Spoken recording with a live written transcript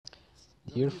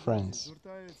Dear friends,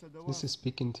 this is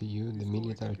speaking to you, the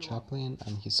military chaplain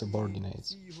and his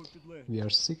subordinates. We are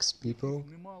 6 people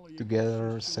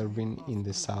together serving in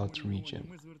the South region.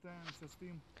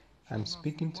 I'm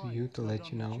speaking to you to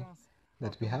let you know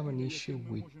that we have an issue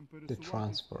with the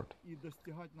transport,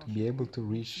 to be able to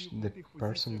reach the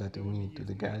person that we need, to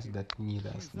the guys that need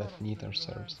us, that need our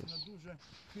services.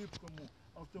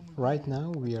 Right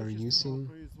now we are using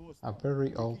a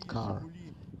very old car.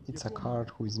 It's a car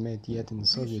who is made yet in the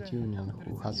Soviet Union,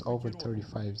 who has over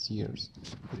 35 years.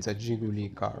 It's a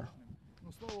Zhiguli car.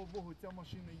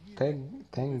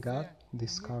 Thank God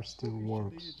this car still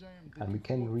works, and we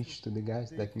can reach to the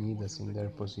guys that need us in their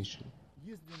position.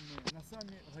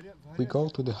 We go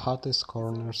to the hottest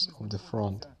corners of the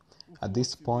front. At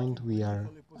this point we are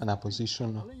in a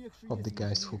position of the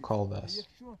guys who called us.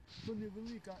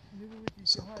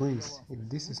 So please, if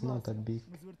this is not a big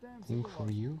thing for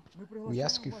you, we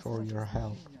ask you for your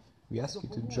help. We ask you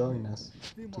to join us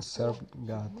to serve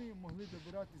God.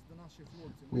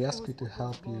 We ask you to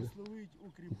help you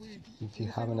if you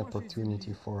have an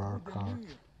opportunity for our car,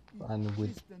 and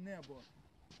with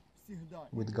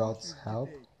God's help,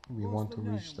 we want to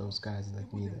reach those guys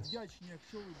that need us.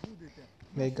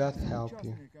 May God help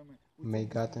you, may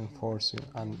God enforce you,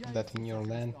 and that in your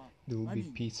land there will be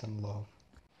peace and love.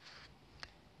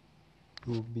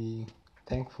 We'll be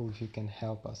thankful if you can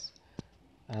help us,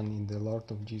 and in the Lord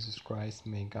of Jesus Christ,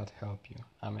 may God help you.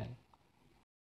 Amen.